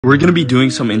We're gonna be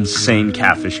doing some insane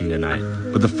catfishing tonight,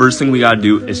 but the first thing we gotta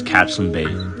do is catch some bait.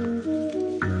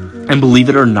 And believe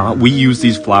it or not, we use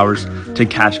these flowers to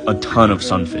catch a ton of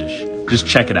sunfish. Just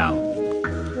check it out.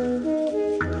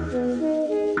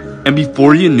 And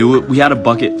before you knew it, we had a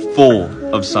bucket full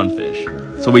of sunfish.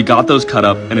 So we got those cut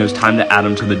up and it was time to add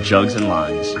them to the jugs and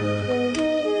lines.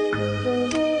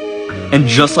 And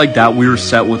just like that, we were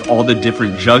set with all the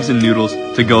different jugs and noodles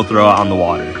to go throw out on the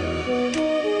water.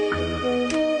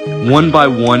 One by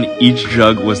one, each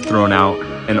jug was thrown out,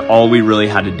 and all we really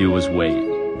had to do was wait.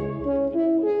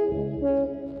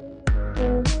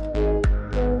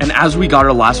 And as we got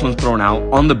our last one thrown out,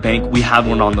 on the bank, we had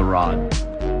one on the rod.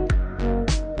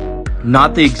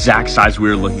 Not the exact size we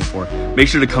were looking for. Make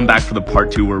sure to come back for the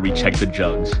part 2 where we check the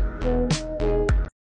jugs.